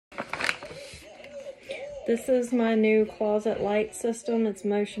This is my new closet light system. It's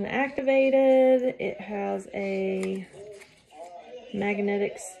motion activated. It has a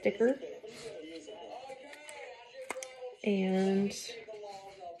magnetic sticker. And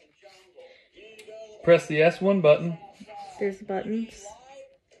press the S1 button. there's buttons.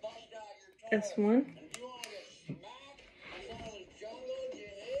 S1.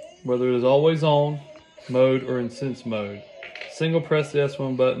 Whether it is always on mode or in sense mode. Single press the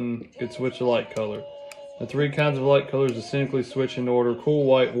S1 button, it switch the light color. The three kinds of light colors essentially switch in order: cool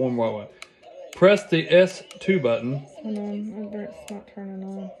white, warm white. Press the S2 button. Hold on, it's not turning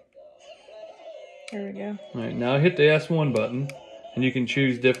on. There we go. Alright, now hit the S1 button and you can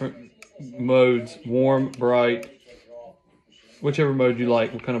choose different modes: warm, bright, whichever mode you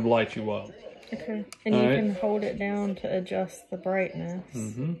like, what kind of light you want. Okay, and you can hold it down to adjust the brightness.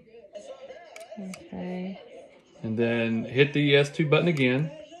 Mm-hmm. Okay. And then hit the S2 button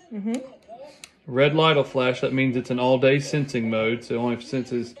again. Mm-hmm. Red light will flash. That means it's an all-day sensing mode, so it only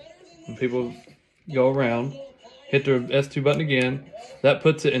senses when people go around. Hit the S2 button again. That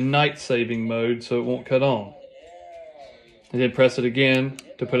puts it in night saving mode, so it won't cut on. And then press it again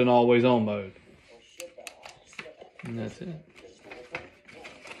to put it in always on mode. And that's it.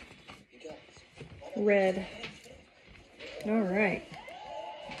 Red. All right.